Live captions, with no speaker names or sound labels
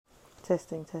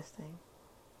Testing.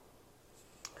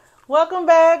 Welcome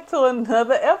back to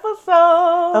another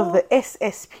episode of the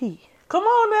SSP. Come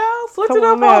on now, switch it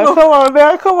up on them. Come on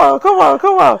now,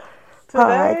 come on.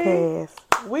 Today,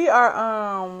 podcast. We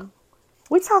are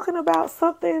we talking about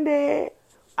something that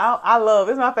I love.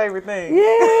 It's my favorite thing. Yeah,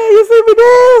 you see me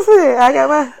dancing. I got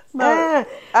my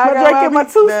drinking my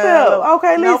two-step.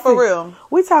 Okay, listen. No, for real.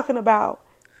 We talking about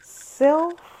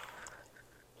self-care.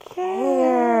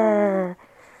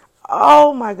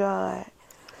 Oh my God.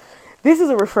 This is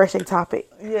a refreshing topic.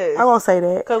 Yes. I won't say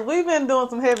that. Because we've been doing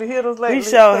some heavy hitters lately. We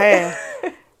sure have.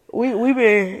 we've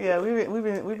been. Yeah,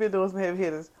 we've been doing some heavy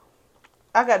hitters.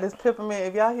 I got this peppermint.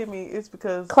 If y'all hear me, it's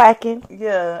because clacking.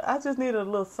 Yeah, I just need a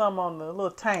little something on the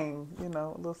little tang, a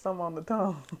little something on the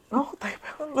tongue. Oh, think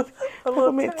about a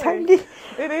peppermint tangy.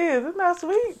 It is. It's not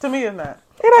sweet. To me, it's not.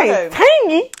 It ain't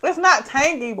tangy. It's not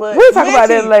tangy, but we'll talk about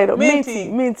that later.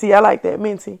 Minty. I like that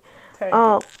minty.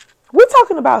 We're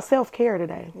talking about self-care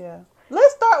today. Yeah.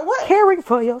 Let's start what? Caring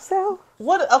for yourself.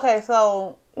 Okay,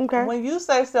 so when you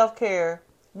say self-care,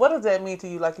 what does that mean to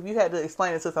you? Like if you had to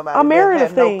explain it to somebody a myriad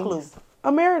of things. No clue.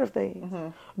 A myriad of things. Mm-hmm.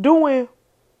 Doing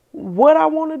what I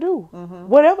want to do. Mm-hmm.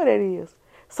 Whatever that is.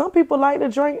 Some people like to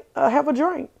drink, have a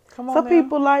drink. Some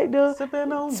people like to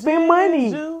spend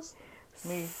money. Juice.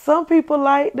 Me. Some people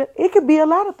like to, it could be a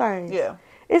lot of things. Yeah.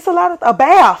 It's a lot of, a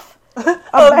bath. A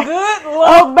good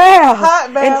long,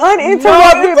 hot bath. An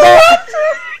uninterrupted bath.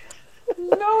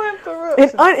 No interruption.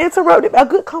 An uninterrupted, a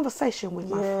good conversation with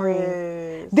my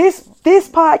friend. This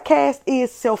podcast is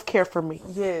self-care for me.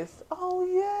 Yes. Oh,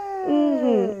 yes.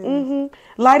 Mm-hmm, mm-hmm.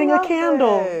 Lighting a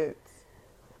candle.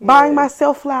 Buying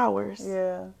myself flowers.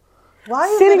 Yeah. Why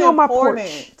is sitting it on important? My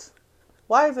porch.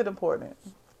 Why is it important?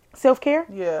 Self-care?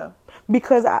 Yeah.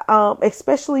 Because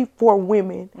especially for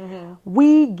women,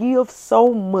 we give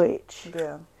so much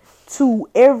to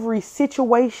every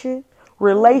situation,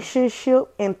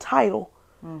 relationship, and title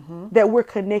that we're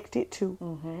connected to.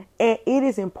 And it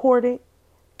is important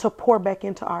to pour back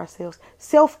into ourselves.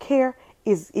 Self-care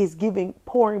is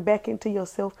pouring back into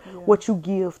yourself what you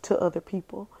give to other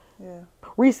people. Yeah.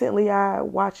 Recently, I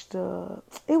watched,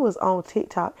 it was on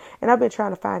TikTok, and I've been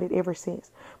trying to find it ever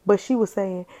since. But she was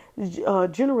saying,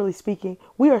 generally speaking,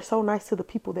 we are so nice to the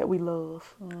people that we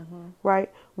love, right?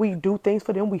 We do things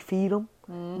for them. We feed them.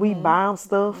 We buy them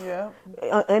stuff. Yeah.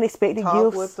 Unexpected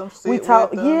gifts. With them, we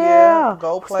talk. With them,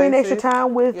 go places. Spend extra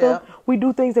time with them. We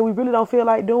do things that we really don't feel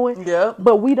like doing. Yeah.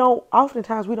 But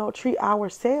oftentimes we don't treat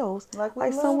ourselves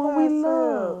like someone we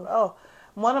love. Oh.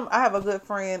 I have a good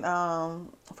friend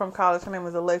from college. Her name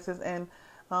is Alexis, and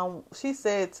she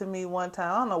said to me one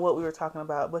time, I don't know what we were talking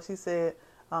about, but she said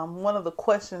one of the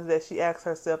questions that she asks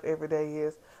herself every day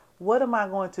is, what am I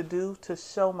going to do to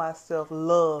show myself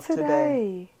love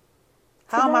today?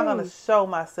 How am I going to show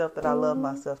myself that I love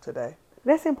myself today?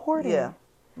 That's important. Yeah.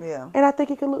 And I think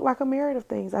it can look like a myriad of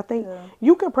things. I think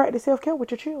you can practice self-care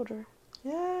with your children.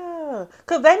 Yeah.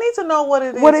 Because they need to know what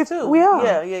it is, too.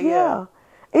 Yeah.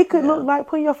 It could look like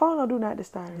putting your phone on Do Not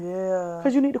Disturb. Yeah.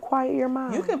 Because you need to quiet your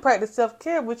mind. You can practice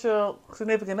self-care with your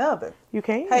significant other. You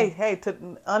can. Hey,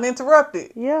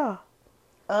 uninterrupted. Yeah.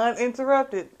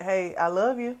 Uninterrupted. Hey, I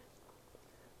love you.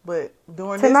 But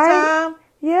during this time.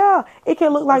 Yeah. It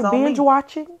can look like binge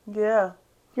watching. Yeah.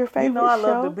 Your favorite show. I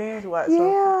love the binge watch.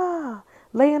 Yeah.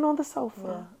 Laying on the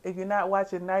sofa. Yeah. If you're not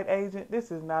watching Night Agent,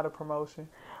 this is not a promotion.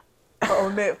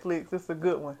 On Netflix, it's a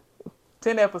good one.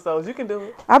 10 episodes. You can do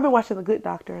it. I've been watching The Good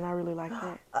Doctor, and I really like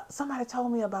that. Somebody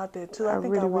told me about that, too. I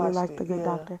think really, I watched really like The Good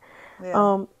Doctor.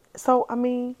 Yeah. So, I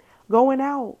mean, going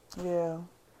out. Yeah.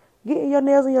 Getting your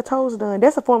nails and your toes done.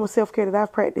 That's a form of self-care that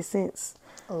I've practiced since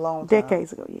a long time.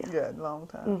 Decades ago, yeah. Yeah, a long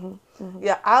time.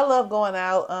 Yeah, I love going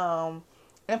out.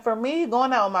 And for me,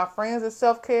 going out with my friends is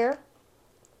self-care.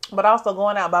 But also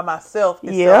going out by myself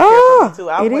is self-care for me, too.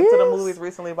 I went to the movies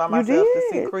recently by myself to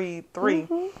see Creed 3.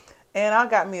 And I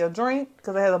got me a drink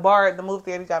because I had a bar at the movie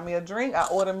theater. Got me a drink. I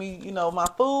ordered me, my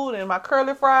food and my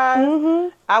curly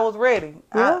fries. I was ready.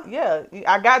 Yeah.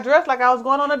 I got dressed like I was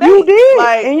going on a date. You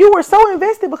did. And you were so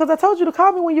invested because I told you to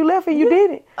call me when you left and you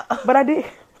didn't. But I did.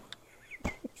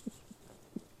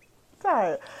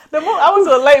 Tired. I went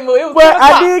to a late movie. It was but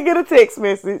I did get a text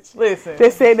message. Listen.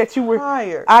 That said that you were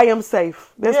tired. I am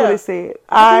safe. That's what it said.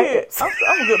 I'm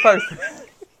a good person.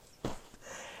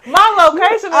 My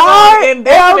location is on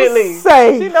indefinitely.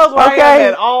 Safe. She knows where I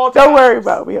am at all times. Don't worry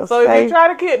about me. So if you try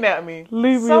to kidnap me,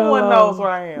 someone knows where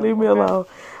I am. Leave me alone.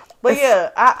 But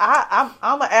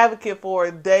I'm an advocate for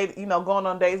a date. Going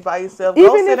on dates by yourself.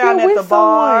 Go sit down at the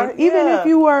bar. Even if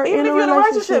you are in a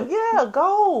relationship. Yeah,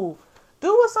 go.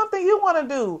 Do what's something you want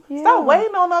to do. Yeah. Stop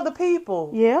waiting on other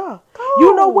people. Yeah. Go.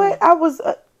 You know what? I was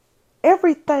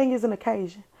everything is an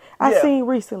occasion. I seen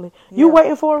recently. You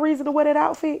waiting for a reason to wear that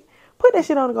outfit? Put that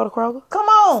shit on and go to Kroger. Come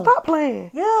on. Stop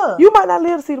playing. Yeah. You might not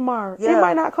live to see tomorrow. It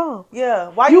might not come. Yeah.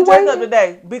 Why you dressed up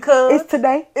today? Because it's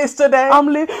today. It's today. I'm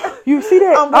living. You see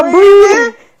that? I'm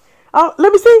breathing.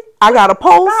 Let me see. I got a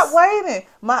pulse. Stop waiting.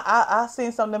 I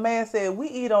seen something. The man said we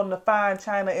eat on the fine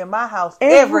china in my house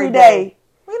every day.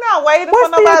 We not waiting for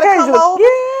nobody to come over.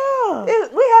 Yeah.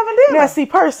 We having dinner. Now, see,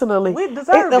 personally, we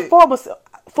deserve it.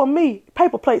 For me,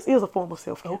 paper plates is a form of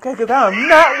self-care. Okay, because I am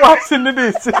not washing the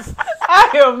dishes.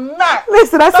 I am not.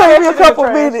 Listen, I saved me a couple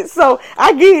minutes, so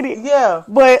I get it. Yeah.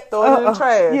 But throw it in the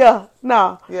trash. Yeah.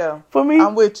 No. Yeah. For me,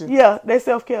 I'm with you. Yeah, that's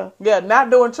self-care. Yeah, not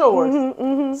doing chores.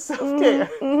 Self-care.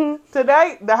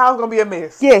 Today, the house going to be a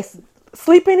mess. Yes.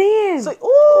 Sleeping in. I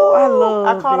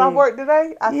called off work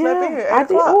today. I slept in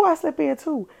at 8 o'clock. I slept in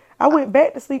too. I went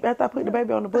back to sleep after I put the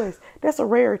baby on the bus. That's a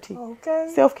rarity. Okay.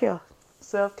 Self-care.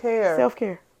 Self-care.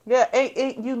 Self-care. Yeah,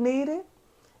 you need it.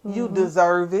 You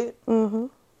deserve it. I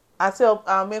tell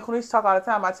me and Quinice talk all the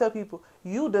time. I tell people,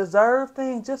 you deserve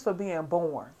things just for being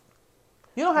born.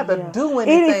 You don't have to do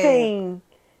anything.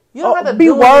 You don't have to be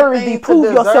do worthy.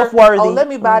 Prove yourself worthy. Oh, let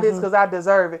me buy this because I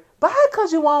deserve it. Buy it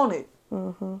because you want it.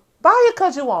 Buy it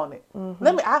because you want it.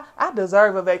 I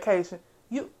deserve a vacation.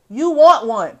 You want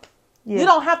one. Yeah. You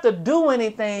don't have to do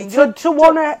anything to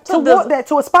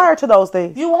aspire to those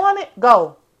things. You want it?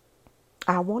 Go.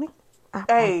 I want it.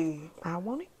 I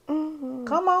want it.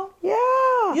 Come on.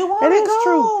 Yeah. You want it? Go.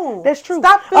 True. That's true.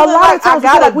 Stop feeling a lot of times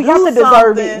I feel like we have to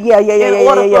deserve it. Yeah. In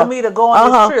order for me to go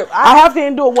on this trip. I have to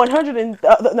endure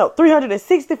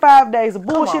 365 days of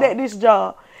bullshit at this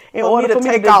job in order for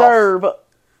me to deserve.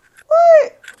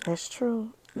 What? That's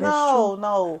true.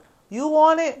 No. You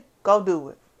want it? Go do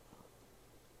it.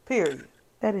 Period.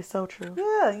 That is so true.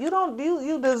 Yeah, you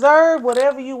deserve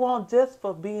whatever you want just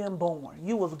for being born.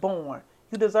 You was born.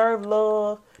 You deserve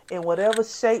love in whatever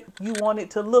shape you want it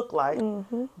to look like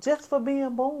just for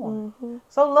being born.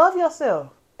 So love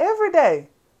yourself every day.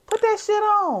 Put that shit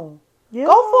on. Yeah.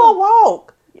 Go for a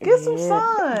walk. Get some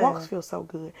sun. Walks feel so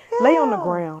good. Yeah. Lay on the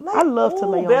ground. I love to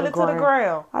lay on the ground. Belly to the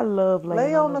ground. I love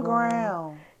laying on the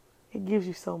ground. It gives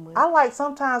you so much.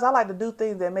 Sometimes I like to do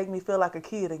things that make me feel like a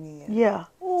kid again. Yeah.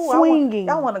 Ooh, swinging.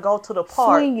 I want to go to the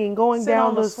park. Swinging, going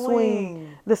down the swing.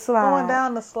 The slide. Going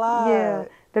down the slide. Yeah.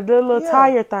 The little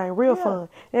tire thing. Real fun.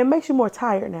 And it makes you more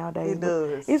tired nowadays. It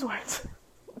does. It's worth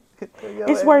it.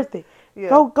 It's worth it. Yeah.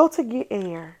 Go to get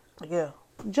air. Yeah.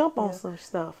 Jump on some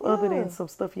stuff other than some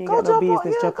stuff you ain't got no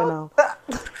business jumping on.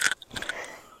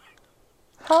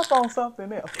 Hop on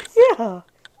something else. Yeah.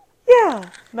 Yeah.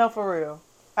 No, for real.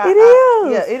 It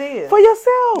is. Yeah, it is. For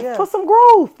yourself. For some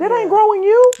growth. That ain't growing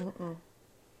you.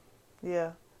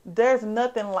 Yeah. There's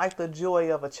nothing like the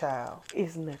joy of a child.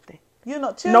 It's nothing. You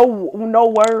know, children, no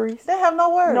worries. They have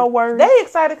no worries. No worries. They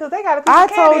excited because they got a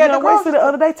piece of candy at the grocery store. The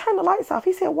other day, turn the lights off.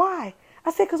 He said, why? I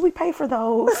said, because we pay for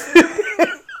those.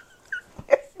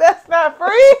 That's not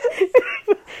free. He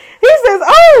says,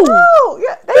 oh.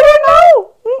 Yeah, they didn't know.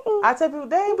 I tell people,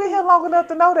 they ain't been here long enough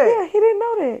to know that. Yeah, he didn't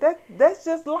know that. That's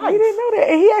just life. He didn't know that.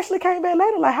 And he actually came back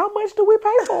later, like, how much do we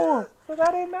pay for them? Because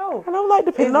I didn't know. And I'm like,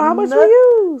 depending on how much we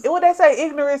use. What they say,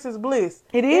 ignorance is bliss.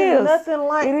 It is. It's nothing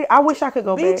like it. I wish I could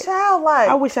go back. Be childlike.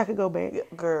 I wish I could go back. Yeah,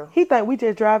 girl. He think we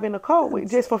just drive in the car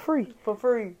with just for free. For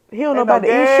free. He don't know about the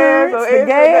insurance, the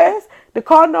gas, the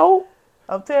car note.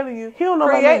 I'm telling you. He don't know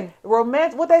about that.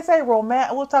 Romance. What they say,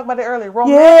 romance. We'll talk about it earlier.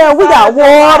 Romance. Yeah, we got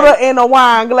water in a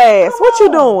wine glass. What you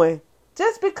doing?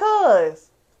 Just because.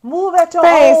 Move at your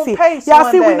own pace. Y'all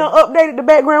see, we done updated the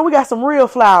background. We got some real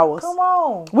flowers. Come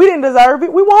on. We didn't deserve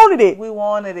it. We wanted it. We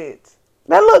wanted it.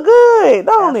 That look good,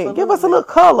 don't it? Give us a little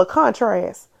color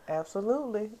contrast.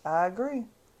 Absolutely. I agree.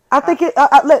 I think it.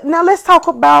 Now let's talk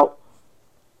about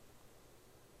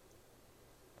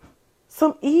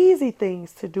some easy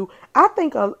things to do. I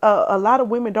think a lot of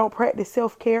women don't practice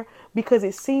self-care because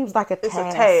it seems like a task. It's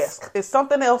a task. It's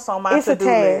something else on my to-do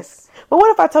list. But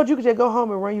what if I told you could just go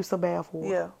home and run you some bath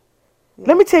water? Yeah.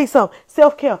 Let me tell you something.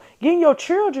 Self-care. Getting your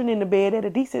children in the bed at a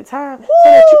decent time.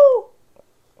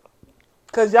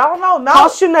 Because y'all know.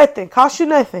 Cost you nothing. Cost you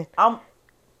nothing.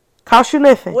 Cost you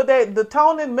nothing. What the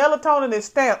melatonin is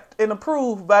stamped and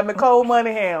approved by Nicole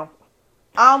Moneyham.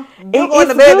 You're going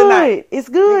to bed tonight. It's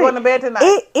good. You're going to bed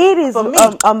tonight. It is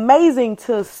amazing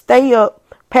to stay up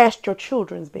past your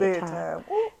children's bedtime.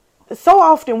 So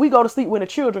often we go to sleep when the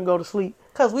children go to sleep.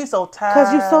 Because we so tired.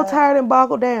 Because you're so tired and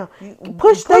boggled down.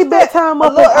 Push their bedtime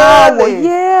up an hour.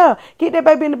 Yeah. Get that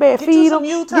baby in the bed. Feed them.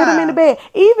 Get them in the bed.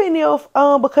 Even if,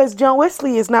 because John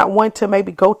Wesley is not one to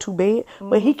maybe go to bed,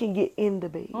 but he can get in the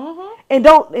bed. And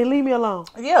leave me alone.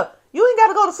 Yeah. You ain't got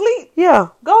to go to sleep. Yeah.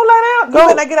 Go lay down. You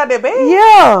better not get out that bed.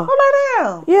 Yeah. Go lay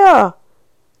down. Yeah.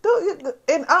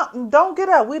 Don't get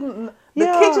up. The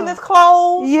kitchen is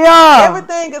closed. Yeah.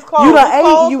 Everything is closed. You done it's ate,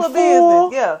 closed you for full.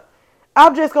 business. Yeah.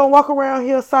 I'm just going to walk around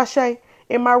here, sachet,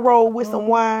 in my robe with some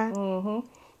wine. Mm-hmm.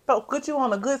 So put you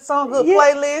on a good song, good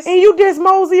playlist. And you just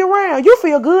mosey around. You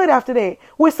feel good after that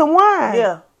with some wine.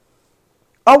 Yeah.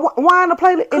 A wine to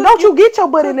play. And don't you get your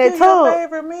butt in that tub. Your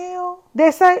favorite meal?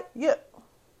 That's it? Yeah.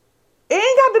 It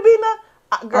ain't got to be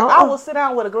nothing. Girl, I will sit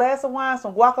down with a glass of wine,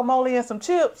 some guacamole, and some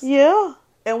chips. Yeah.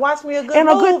 And watch me a good movie. And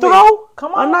a good throw.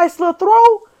 Come on. A nice little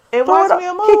throw. And watch me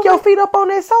a movie. Kick your feet up on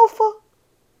that sofa.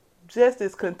 Just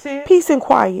as content. Peace and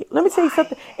quiet. Let me tell you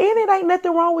something. And it ain't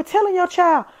nothing wrong with telling your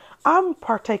child, I'm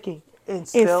partaking in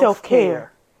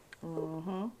self-care.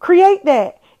 Mm-hmm. Create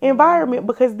that environment,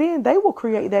 because then they will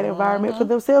create that environment for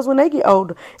themselves when they get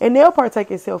older, and they'll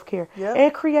partake in self-care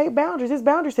and create boundaries. It's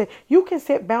boundaries set. You can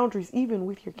set boundaries even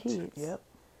with your kids,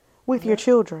 with your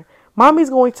children. Mommy's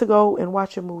going to go and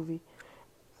watch a movie.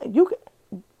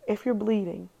 If you're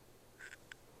bleeding,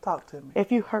 talk to me.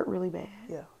 If you hurt really bad,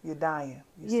 you're dying.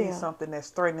 You see something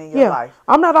that's threatening your life.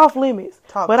 I'm not off limits,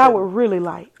 but I would really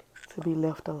like to be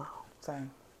left alone. Same.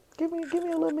 Give me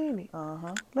a little minute.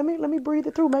 Let me breathe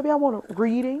it through. Maybe I want a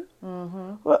reading.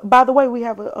 Well, by the way, we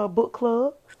have a book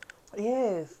club.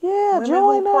 Yes. Yeah,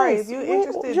 join us. If you're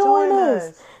interested, join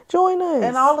us. Join us.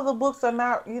 And all of the books are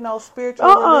not, spiritual.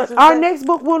 Our next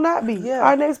book will not be.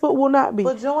 Our next book will not be.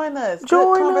 But join us.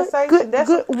 Join good conversation. Us.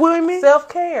 Good women.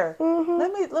 Self-care.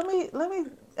 Let me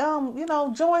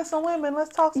join some women.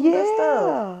 Let's talk some good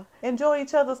stuff. Enjoy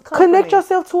each other's company. Connect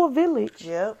yourself to a village.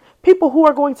 Yep. People who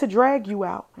are going to drag you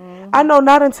out. I know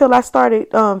not until I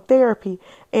started therapy,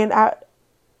 and I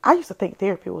used to think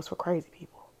therapy was for crazy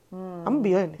people. I'm gonna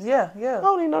be honest. Yeah. I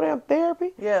don't even know damn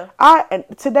therapy. Yeah. And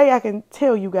today I can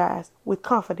tell you guys with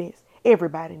confidence,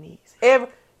 everybody needs it.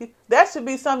 That should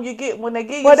be something you get when they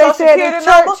give you Well, Social they said Security in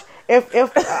church,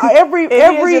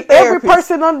 number. every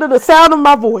person under the sound of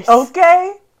my voice.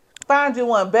 Okay. Find you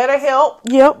one. Better help.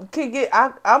 Yep.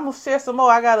 I'm gonna share some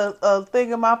more. I got a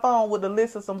thing in my phone with a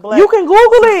list of some black. You can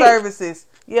Google it. Services.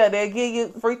 Yeah, they'll give you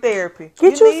free therapy.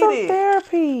 Get you some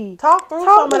therapy. Talk through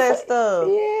some of that stuff.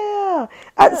 Yeah.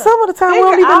 Some of the time we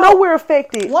don't even know we're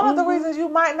affected. One of the reasons you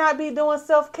might not be doing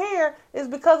self-care is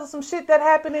because of some shit that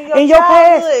happened in your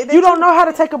childhood. Past. You don't know how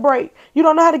to take a break. You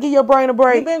don't know how to give your brain a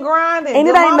break. You've been grinding. And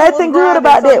it ain't nothing good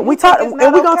about that. We talk, and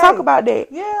we're going to talk about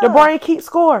that. Yeah. The brain keeps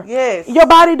score. Yes. Your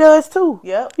body does too.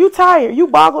 Yep. You tired. You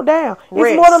boggled down.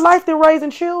 Rest. It's more to life than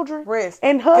raising children. Rest.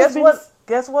 And husbands.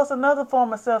 Guess what's another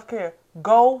form of self-care?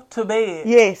 Go to bed.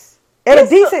 Yes. At a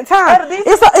decent time.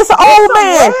 It's an old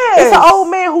man. It's an old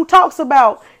man who talks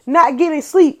about not getting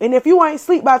sleep. And if you ain't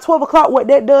sleep by 12 o'clock, what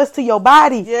that does to your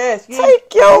body. Yes.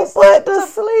 Take your butt to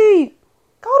sleep.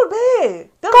 Go to bed.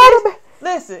 Go to bed.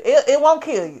 Listen, it won't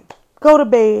kill you. Go to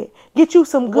bed. Get you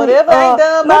some good. Whatever ain't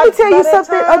done let me tell you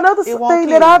something. Time, another thing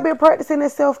that I've been practicing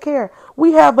is self-care.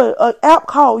 We have an app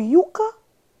called Yuka.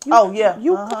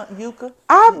 Yuka.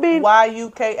 I've been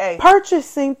YUKA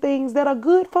purchasing things that are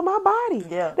good for my body.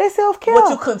 Yeah. They're self-care.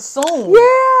 What you consume.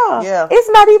 Yeah. It's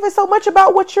not even so much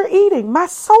about what you're eating. My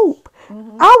soap.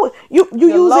 You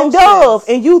using lotions. Dove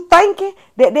and you thinking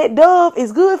that Dove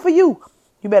is good for you.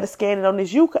 You better scan it on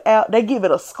this Yuka app. They give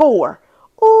it a score.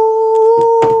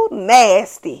 Ooh,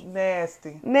 nasty.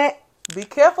 Be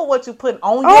careful what you put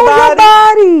on your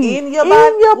body. In your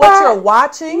body. What you're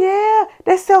watching. Yeah.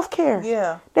 That's self-care.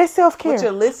 Yeah. That's self-care. What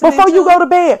you're listening Before to. you go to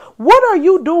bed, what are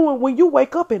you doing when you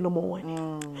wake up in the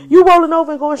morning? You rolling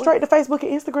over and going straight to Facebook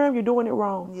and Instagram, you're doing it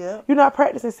wrong. Yeah. You're not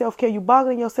practicing self-care. You're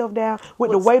boggling yourself down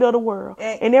with the weight of the world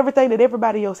and everything that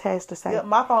everybody else has to say. Yeah,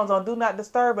 my phone's on Do Not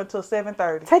Disturb until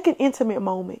 7:30. Take an intimate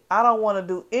moment. I don't want to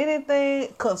do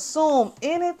anything, consume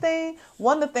anything.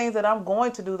 One of the things that I'm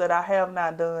going to do that I have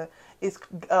not done is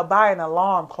buy an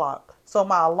alarm clock. So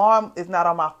my alarm is not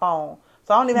on my phone.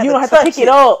 So I don't even have to touch pick it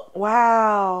up.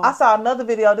 Wow. I saw another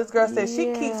video. This girl said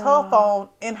she keeps her phone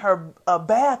in her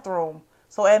bathroom.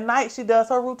 So at night she does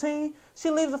her routine. She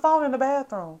leaves the phone in the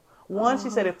bathroom. She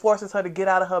said it forces her to get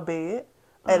out of her bed.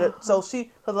 So because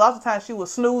a lot of times she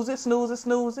was snoozing. She's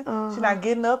not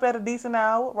getting up at a decent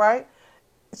hour, right?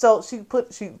 So she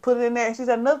put it in there. And she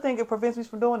said another thing it prevents me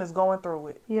from doing is going through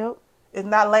it. Yep. It's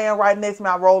not laying right next to me.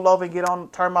 I roll over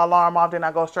and turn my alarm off, then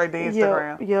I go straight to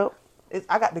Instagram. Yep.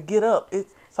 I got to get up.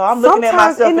 So I'm looking at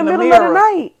myself in the middle of the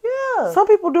night. Yeah. Some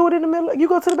people do it in the middle. You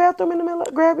go to the bathroom in the middle,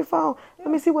 grab your phone. Let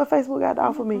me see what Facebook got to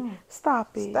offer me.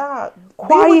 Stop it. Stop.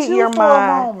 Quiet your mind. For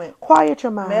a moment. Quiet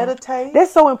your mind. Meditate.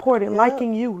 That's so important.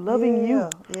 Liking you, loving you.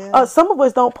 Some of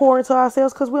us don't pour into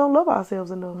ourselves because we don't love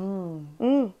ourselves enough.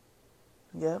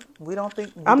 Yep. We don't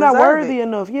think I'm not worthy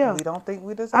enough. Yeah. We don't think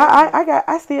we deserve it.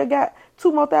 I still got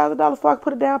 $2,000 more before I can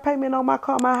put a down payment on my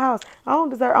car, my house. I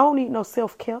don't need no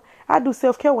self-care. I do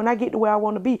self-care when I get to where I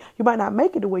want to be. You might not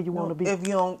make it to where you want to be. If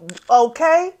you don't,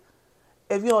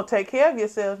 if you don't take care of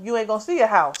yourself, you ain't gonna see a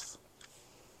house.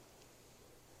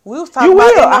 We was talking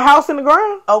about a house in the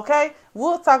ground. Okay. We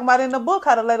was talking about in the book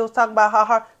how the lady was talking about how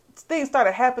her things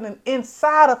started happening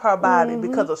inside of her body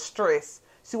because of stress.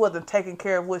 She wasn't taking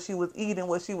care of what she was eating,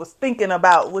 what she was thinking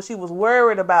about, what she was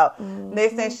worried about.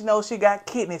 Next thing she knows, she got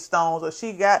kidney stones or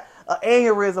she got an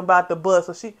aneurysm about to bust.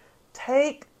 So she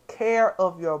take care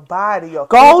of your body.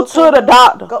 Go to the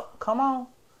doctor. Come on.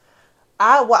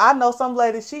 I know some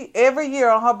lady, she every year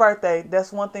on her birthday,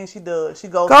 that's one thing she does. She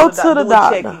goes to the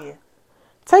doctor. Check-in.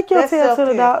 Take your tail to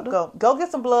the doctor. Go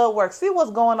get some blood work. See what's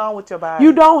going on with your body.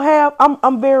 You don't have.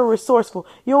 I'm very resourceful.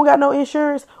 You don't got no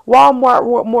insurance.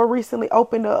 Walmart more recently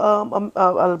opened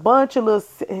a bunch of little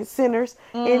centers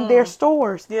in their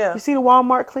stores. Yeah. You see the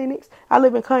Walmart clinics. I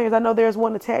live in Conyers. I know there's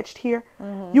one attached here.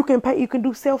 You can pay. You can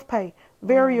do self pay.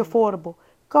 Very affordable.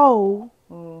 Go.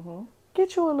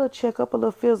 Get you a little checkup, a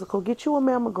little physical. Get you a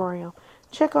mammogram.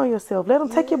 Check on yourself. Let them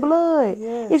take your blood.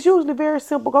 Yes. It's usually very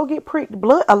simple. Go get pricked.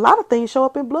 Blood. A lot of things show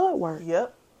up in blood work.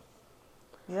 Yep.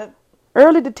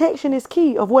 Early detection is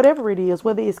key of whatever it is,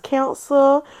 whether it's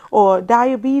cancer or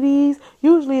diabetes.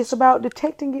 Usually it's about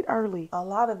detecting it early. A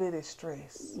lot of it is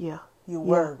stress. Yeah. You're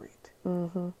worried.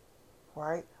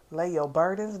 Right? Lay your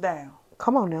burdens down.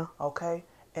 Come on now. Okay?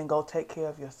 And go take care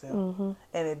of yourself.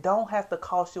 And it don't have to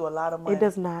cost you a lot of money. It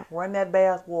does not. Run that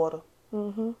bath water.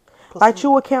 Light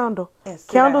you a candle.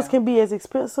 Candles can be as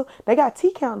expensive. They got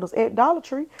tea candles at Dollar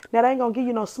Tree. Now, they ain't going to give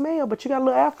you no smell, but you got a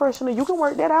little air freshener. You can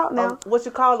work that out now. What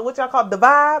y'all call it? The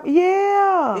vibe?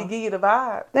 Yeah. It give you the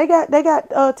vibe. They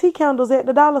got tea candles at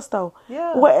the dollar store.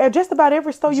 Yeah. Well, just about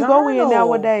every store you go in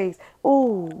nowadays.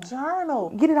 Ooh. Journal.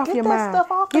 Get it off your mind. Stuff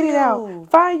off Get it out.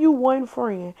 Find you one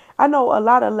friend. I know a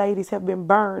lot of ladies have been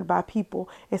burned by people,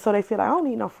 and so they feel like, I don't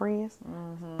need no friends.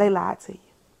 They lied to you.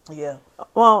 Yeah.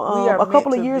 Well, a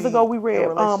couple of years ago, we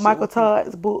read Michael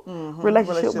Todd's book,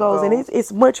 Relationship Goals, and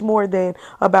it's much more than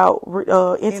about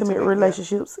intimate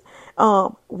relationships. Yeah.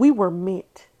 We were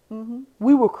meant.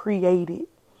 We were created.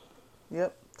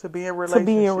 Yep. To be in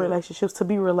relationships. To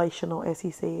be relational, as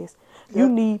he says. Yep. You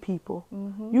need people.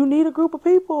 You need a group of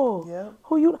people. Yep.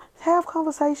 Who you have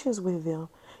conversations with them.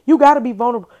 You got to be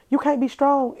vulnerable. You can't be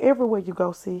strong everywhere you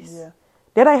go, sis. Yeah.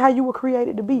 That ain't how you were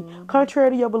created to be. Contrary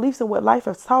to your beliefs and what life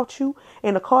has taught you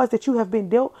and the cards that you have been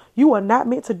dealt, you are not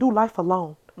meant to do life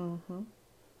alone.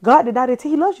 God did not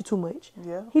intend. He loves you too much.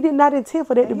 Yeah. He did not intend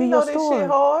for that to be your story. This shit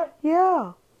hard.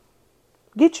 Yeah.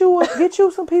 Get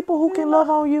you some people who can love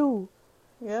on you.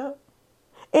 Yeah.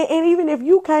 And even if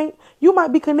you can't, you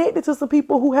might be connected to some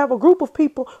people who have a group of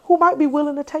people who might be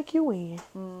willing to take you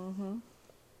in.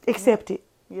 Accept it.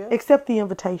 Yeah. Accept the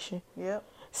invitation. Yep.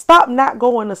 Stop not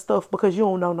going to stuff because you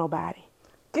don't know nobody.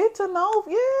 Get to know,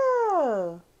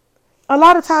 yeah. A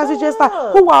lot of times it's just like,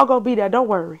 who all gonna be there? Don't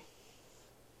worry.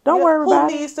 Don't worry about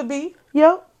it. Who needs to be?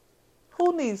 Yep.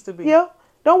 Who needs to be? Yep.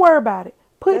 Don't worry about it.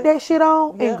 Put that shit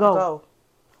on and go.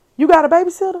 You got a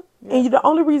babysitter, and the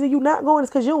only reason you not going is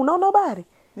because you don't know nobody.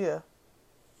 Yeah.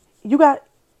 You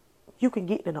can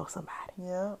get to know somebody.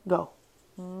 Yeah. Go.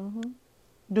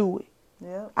 Do it.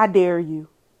 Yeah. I dare you.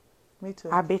 Me too.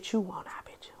 I bet you won't. I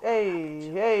bet you.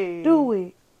 Hey. Do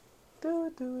it. Do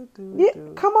it. Yeah.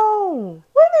 Come on.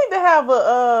 We need to have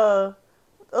a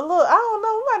little. I don't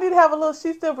know. We might need to have a little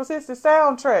 "She Still Persistent"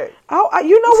 soundtrack. Oh,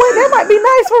 you know what? That might be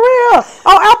nice for real.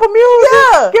 On Apple Music.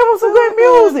 Yeah. Give them some good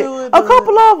music. A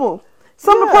couple of them.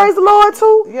 Some to praise the Lord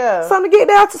too. Yeah. Some to get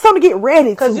down to. Some to get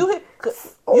ready to. Because you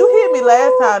hit me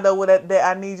last time though with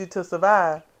that I Need You to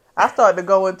Survive. I started to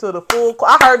go into the full.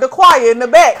 I heard the choir in the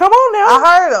back. Come on now.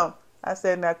 I heard them. I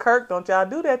said, now Kirk, don't y'all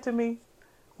do that to me.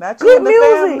 Not you good and the music.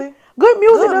 family. Good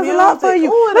music does a lot for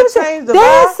you. Ooh, Let me change the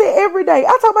dancing every day.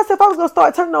 I told myself I was gonna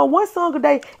start turning on one song a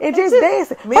day and just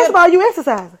dancing. First of all, you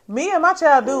exercising. Me and my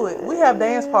child do it. We have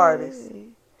dance parties.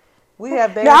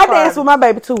 Now I dance with my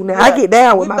baby too. Now I get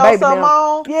down with my baby now.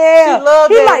 On. Yeah, she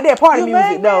loves he like that party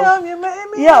music though. You made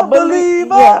me a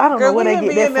believer. Yeah, I don't know where they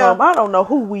get that from. I don't know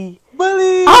who we.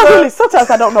 Sometimes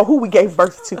I don't know who we gave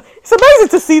birth to. It's amazing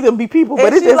to see them be people,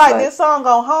 but it's just like this song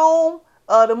on Home,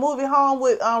 the movie Home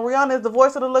with Rihanna is the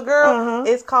voice of the little girl.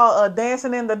 It's called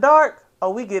Dancing in the Dark. Oh,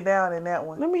 we get down in that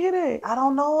one. Let me hear that. I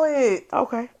don't know it.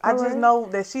 Okay. I just know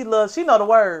that she know the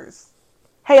words.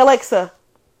 Hey Alexa.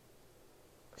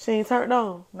 She ain't turned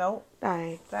on. Nope.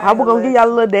 Dang. How we gonna give y'all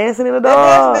a little dancing in the dark?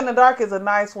 That dancing in the dark is a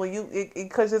nice one.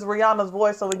 Because it's Rihanna's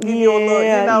voice, so it gives you a little,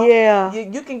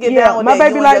 you can get down with my that.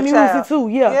 baby like music too.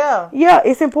 Yeah,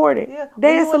 it's important. Yeah.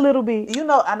 Dance a little bit. You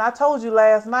know, and I told you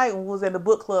last night when we was in the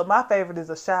book club, my favorite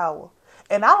is a shower,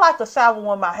 and I like a shower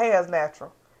when my hair is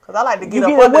natural. Cause I like to get up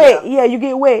under wet. there. Yeah, you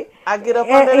get wet. I get up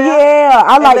under there. Yeah,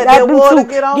 I like that too.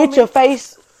 Get your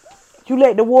face. You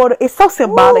let the water. It's so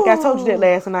symbolic. Ooh, I told you that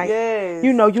last night. Yes.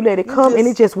 You know, you let it come and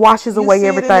it just washes away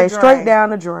everything straight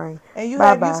down the drain. And you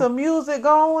have you some music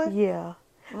going. Yeah.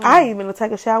 I even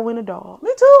take a shower in the dark.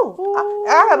 Me too.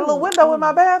 I got a little window in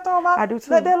my bathroom. I do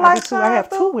too. Let that light shine. I have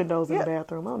 2 windows in the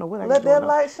bathroom. I don't know what I let that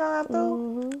light shine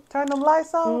through. Turn them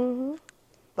lights on.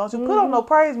 Don't you put on no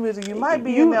praise music. You might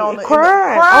be in there on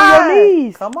crying on your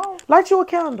knees. Come on. Light you a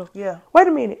candle. Yeah. Wait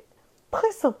a minute.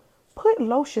 Put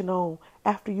lotion on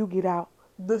after you get out.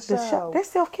 The shower. That's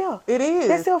self-care. It is.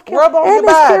 That's self-care. Rub on your body. And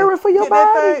it's caring for your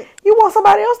body. You want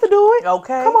somebody else to do it.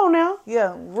 Okay. Come on now.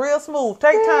 Yeah. Real smooth.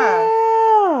 Take time.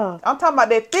 Yeah. I'm talking about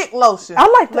that thick lotion. I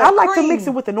like to mix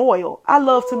it with an oil. I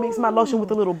love to mix my lotion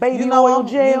with a little baby oil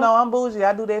gel. You know I'm bougie.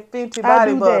 I do that Fenty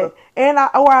body butter. And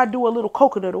I do a little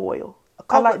coconut oil.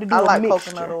 I like to do a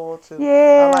mixture. Coconut oil too.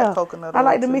 Yeah. I like coconut oil. I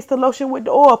like to mix the lotion with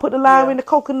the oil. Put the lime in the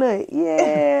coconut.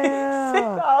 Yeah. Sit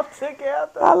all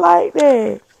together. I like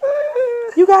that.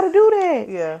 You got to do that.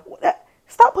 Yeah.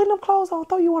 Stop putting them clothes on.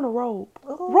 Throw you on a robe.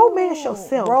 Romance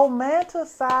yourself.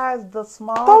 Romanticize the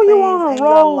small things you on a in robe.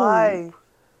 Your life.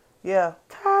 Yeah.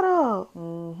 Tied up.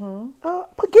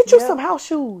 Get you some house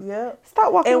shoes. Yeah.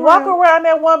 Stop walking and around. walk around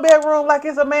that 1-bedroom like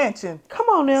it's a mansion. Come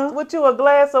on now. With you a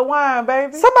glass of wine,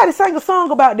 baby. Somebody sang a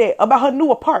song about that, about her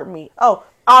new apartment. Oh,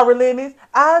 Ari Lennox.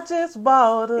 I just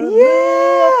bought a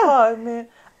new apartment.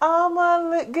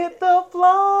 I'ma get the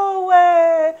floor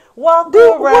wet. Walk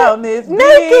around this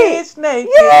bitch naked.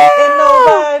 Yeah. And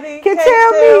nobody can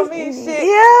tell me shit.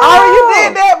 Yeah. Ari, you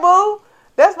did that, boo.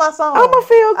 That's my song. I'ma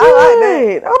feel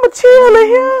good. I'ma chill in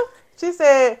here. She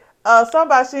said,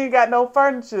 somebody she ain't got no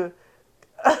furniture.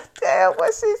 Damn,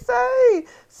 what she say?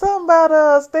 Something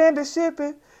about standard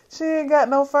shipping. She ain't got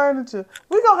no furniture.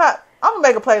 I'm gonna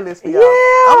make a playlist for y'all.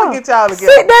 Yeah. I'm gonna get y'all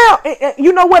together. Sit down.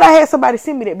 You know what? I had somebody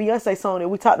send me that Beyonce song that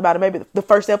we talked about it maybe the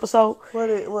first episode. What?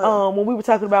 When we were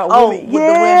talking about women. With the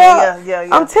women. Yeah.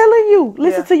 I'm telling you.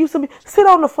 Listen to you. Sit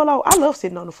on the floor. I love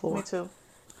sitting on the floor.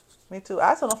 Me too.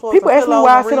 I sit on the floor. People ask me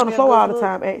why I sit on the floor all the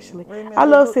time, actually. I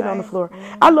love sitting on the floor.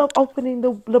 I love opening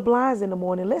the blinds in the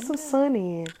morning. Let some sun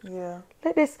in. Yeah.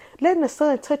 Letting the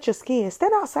sun touch your skin.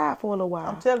 Stand outside for a little while.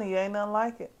 I'm telling you, ain't nothing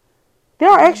like it. There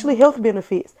are actually health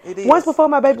benefits. It is. Once before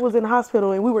my baby was in the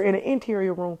hospital and we were in an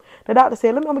interior room, the doctor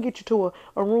said, I'm going to get you to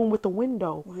a room with a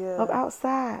window of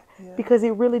outside because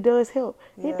it really does help.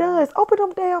 Yeah. It does. Open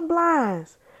them damn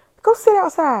blinds. Go sit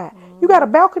outside. You got a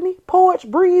balcony, porch,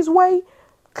 breezeway.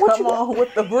 Come on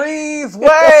with the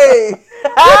breezeway.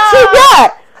 What you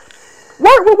got?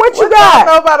 Work with what you got.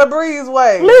 Y'all know about a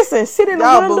breezeway. Listen, sit in the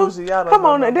window. Bougie. Y'all Come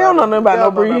on, they don't know nothing about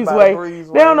no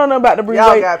breezeway. They don't know nothing about the breezeway.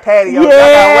 Y'all got patios. Y'all got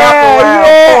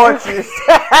wraparound porches.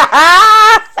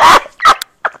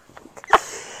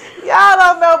 Y'all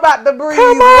don't know about the breezeway.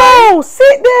 Come on,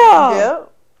 sit down.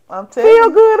 Yep, I'm telling you. Feel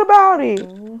good about it.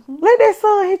 Let that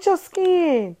sun hit your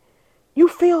skin. You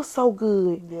feel so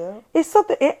good. Yeah. It's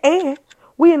something, and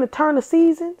we in the turn of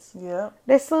seasons. Yeah.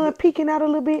 That sun peeking out a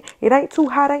little bit. It ain't too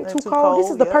hot, ain't too cold. This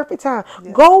is the perfect time.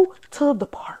 Yeah. Go to the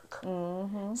park.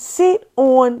 Sit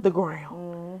on the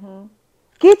ground.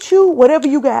 Get you whatever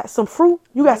you got. Some fruit.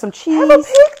 You got some cheese. Have a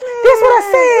picnic. That's what I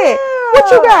said. Yeah.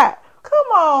 What you got? Come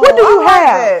on. What do you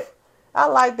have? That. I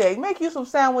like that. Make you some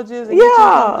sandwiches and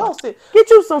get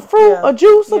you some fruit, a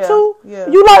juice or two. Yeah.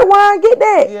 You like wine? Get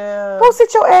that. Yeah. Go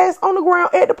sit your ass on the ground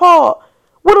at the park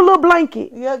with a little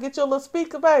blanket. Yeah, get your little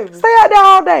speaker, baby. Stay out there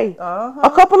all day.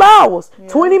 A couple hours,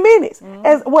 20 minutes.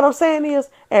 As what I'm saying is,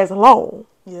 as long.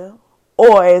 Yeah.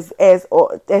 Or as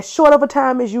short of a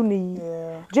time as you need.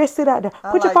 Yeah. Just sit out there.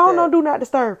 Put your phone on Do Not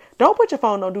Disturb. Don't put your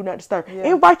phone on Do Not Disturb. Yeah.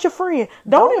 Invite your friend.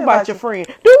 Don't invite your friend.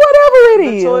 Do whatever it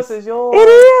is. The choice is yours. It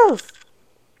is.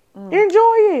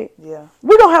 Enjoy it. Yeah.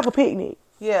 We're going to have a picnic.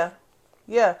 Yeah.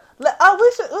 Yeah. We're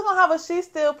going to have a She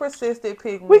Still Persisted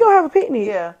picnic. We're going to have a picnic.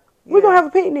 Yeah. We're going to have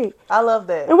a picnic. I love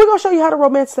that. And we're going to show you how to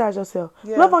romanticize yourself.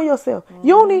 Yeah. Love on yourself.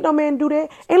 You don't need no man to do that.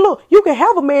 And look, you can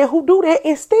have a man who do that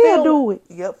and still do it.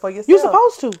 Yep, for yourself. You're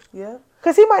supposed to. Yeah.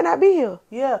 Because he might not be here.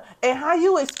 Yeah. And how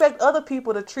you expect other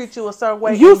people to treat you a certain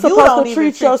way. You're supposed to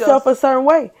treat yourself a certain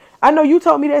way. I know you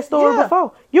told me that story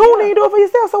before. You don't need to do it for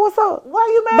yourself, so what's up? Why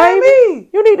you mad at me?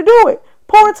 You need to do it.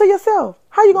 Pour into yourself.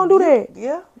 How you going to do that?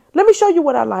 Yeah. Let me show you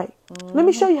what I like. Let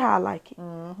me show you how I like it.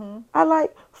 I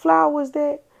like flowers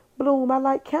that bloom. I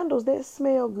like candles that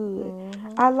smell good.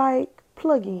 I like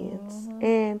plug-ins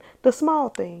and the small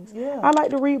things. Yeah. I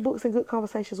like to read books and good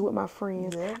conversations with my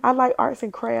friends. Yeah. I like arts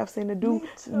and crafts and to do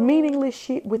meaningless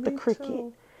shit with the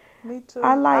cricket. Me too.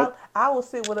 I will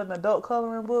sit with an adult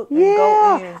coloring book and yeah,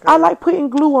 go in. I like putting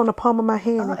glue on the palm of my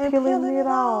hand and peeling it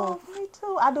off. Me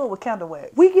too. I do it with candle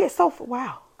wax. We get so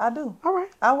wow. I do. All right.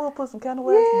 I will put some candle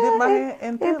wax, dip my hand,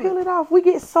 and peel it off. We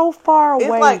get so far away.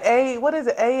 It's like what is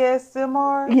it,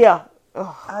 ASMR? Yeah.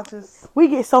 We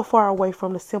get so far away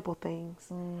from the simple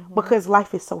things because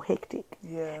life is so hectic.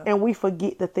 Yeah. And we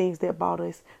forget the things that bother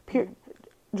us.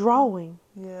 Drawing.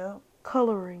 Yeah.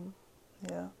 Coloring.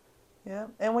 Yeah. Yeah.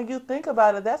 And when you think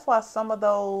about it, that's why some of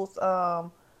those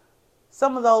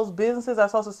businesses are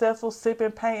so successful,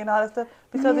 sipping paint and all that stuff,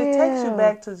 because it takes you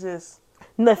back to just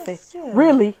nothing.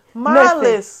 Really.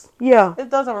 Mindless. Nothing. Yeah. It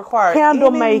doesn't require candle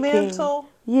any making. mental.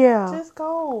 Yeah. Just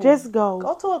go.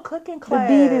 Go to a cooking class.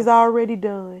 The deed is already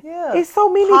done. Yeah. It's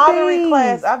so many pottery things.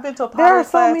 Class. I've been to a pottery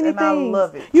class and I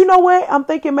love it. You know what? I'm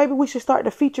thinking maybe we should start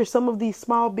to feature some of these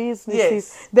small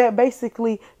businesses that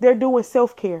basically they're doing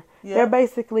self-care. Yeah.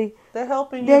 They're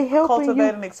helping you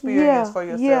cultivate an experience for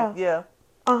yourself. Yeah.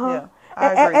 Yeah.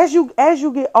 As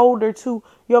you get older too,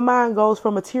 your mind goes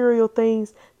from material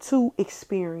things to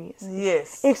experience.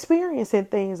 Yes. Experiencing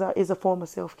things is a form of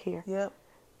self-care. Yep.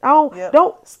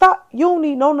 Don't stop. You don't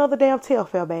need no another damn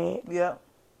Telfair bag. Yep.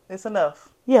 It's enough.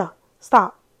 Yeah.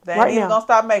 Stop. They ain't even gonna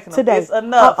stop making them. Today. It's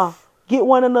enough. Get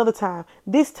one another time.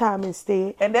 This time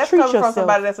instead. And that's coming from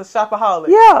somebody that's a shopaholic.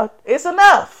 Yeah. It's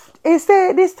enough.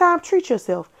 Instead, this time treat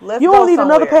yourself. You don't need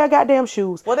another pair of goddamn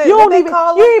shoes. You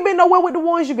ain't been nowhere with the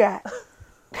ones you got.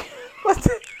 What's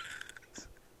that?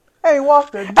 Ain't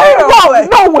walked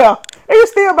nowhere. And you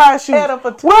still buying shoes.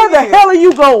 Where the hell are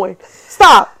you going?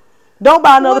 Stop. Don't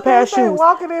buy another pair of shoes.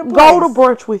 Go to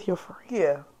brunch with your friend.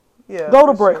 Yeah. Yeah. Go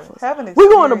to breakfast. We're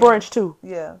going to brunch too.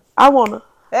 Yeah. I want to.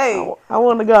 Hey. I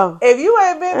want to go. If you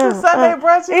ain't been to Sunday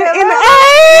brunch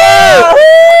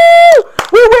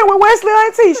we went with Wesley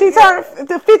Auntie. She turned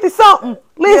to 50 something.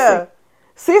 Listen.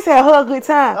 Sis had her a good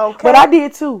time. Okay. But I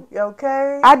did too.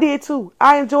 Okay. I did too.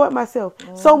 I enjoyed myself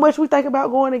so much we think about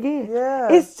going again.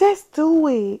 Yeah. It's just do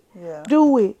it. Yeah.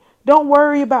 Do it. Don't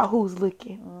worry about who's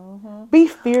looking. Be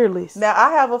fearless. Now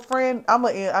I have a friend. I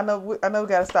know we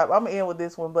gotta stop. I'm gonna end with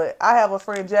this one, but I have a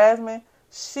friend, Jasmine.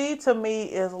 She to me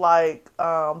is like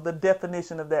the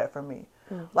definition of that for me.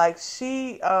 Like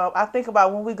she, I think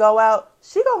about when we go out,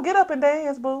 she gonna get up and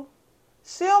dance, boo.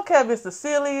 She don't care if it's the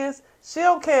silliest. She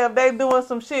don't care if they doing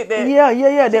some shit that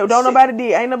nobody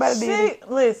did. Ain't nobody did.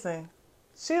 Listen,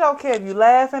 she don't care if you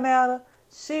laughing at her.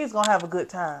 She's gonna have a good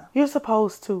time. You're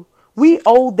supposed to. We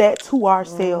owe that to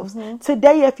ourselves.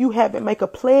 Today, if you haven't, make a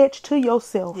pledge to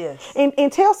yourself. Yes.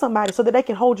 And tell somebody so that they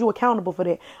can hold you accountable for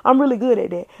that. I'm really good at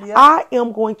that. Yep. I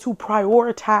am going to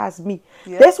prioritize me.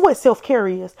 Yep. That's what self-care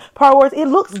is. It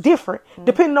looks different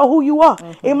depending on who you are.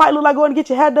 It might look like going to get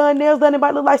your hair done, nails done. It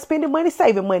might look like spending money,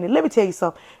 saving money. Let me tell you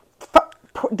something.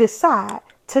 Decide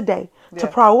today to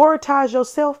prioritize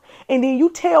yourself, and then you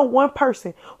tell one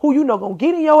person who you know gonna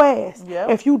get in your ass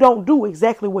if you don't do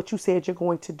exactly what you said you're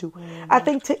going to do. I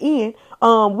think to end,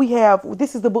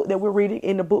 this is the book that we're reading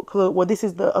in the book club. Well, this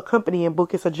is the accompanying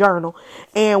book. It's a journal,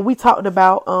 and we talked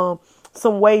about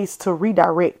some ways to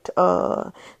redirect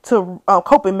to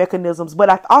coping mechanisms. But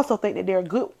I also think that they're a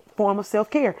good form of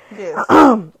self-care. Yes.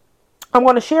 I'm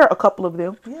going to share a couple of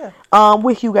them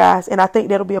with you guys, and I think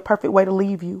that'll be a perfect way to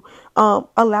leave you.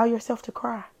 Allow yourself to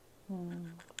cry.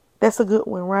 That's a good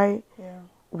one, right? Yeah.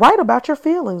 Write about your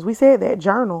feelings. We said that.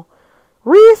 Journal.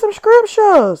 Read some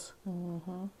scriptures.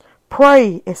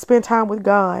 Pray and spend time with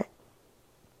God.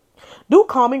 Do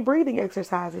calming breathing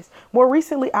exercises. More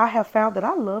recently, I have found that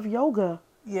I love yoga.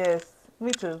 Yes,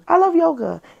 me too. I love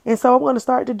yoga, and so I'm going to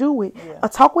start to do it.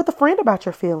 Talk with a friend about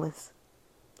your feelings.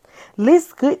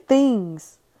 List good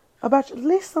things about you.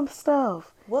 List some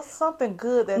stuff. What's something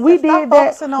good that we did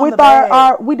that with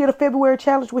our we did a February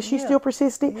challenge where she still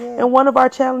persisted, and one of our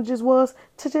challenges was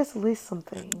to just list some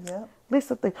things. List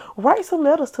some things. Write some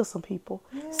letters to some people.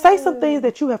 Say some things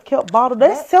that you have kept bottled.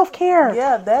 That's self-care.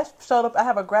 Yeah, that showed up. I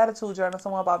have a gratitude journal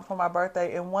someone bought for my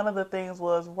birthday, and one of the things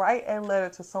was write a letter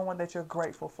to someone that you're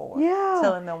grateful for. Yeah,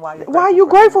 telling them why you're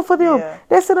grateful for them.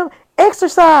 That's them.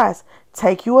 Exercise.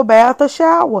 Take you a bath or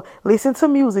shower. Listen to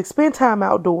music. Spend time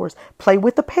outdoors. Play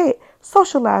with the pet.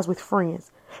 Socialize with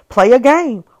friends. Play a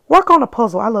game. Work on a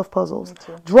puzzle. I love puzzles.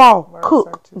 Draw.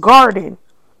 Cook. Garden.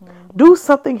 Do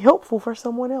something helpful for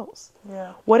someone else.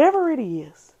 Whatever it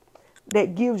is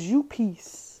that gives you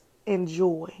peace and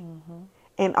joy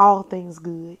and all things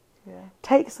good.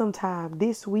 Take some time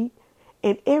this week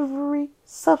And every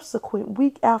subsequent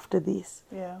week after this,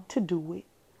 to do it.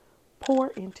 Pour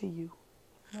into you.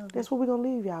 That's what we're going to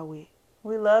leave y'all with.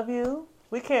 We love you.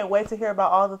 We can't wait to hear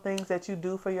about all the things that you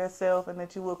do for yourself and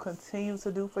that you will continue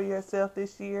to do for yourself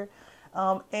this year.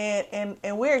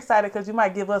 And we're excited because you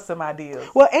might give us some ideas.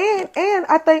 Well, and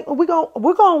I think we're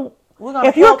gonna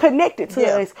if you're connected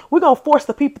to us, we're gonna force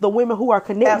the women who are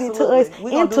connected to us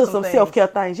into some self-care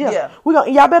things.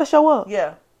 Y'all better show up.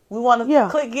 Yeah. We want to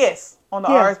click yes on the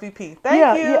RSVP.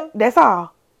 Thank you. That's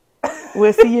all.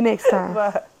 We'll see you next time.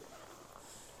 Bye.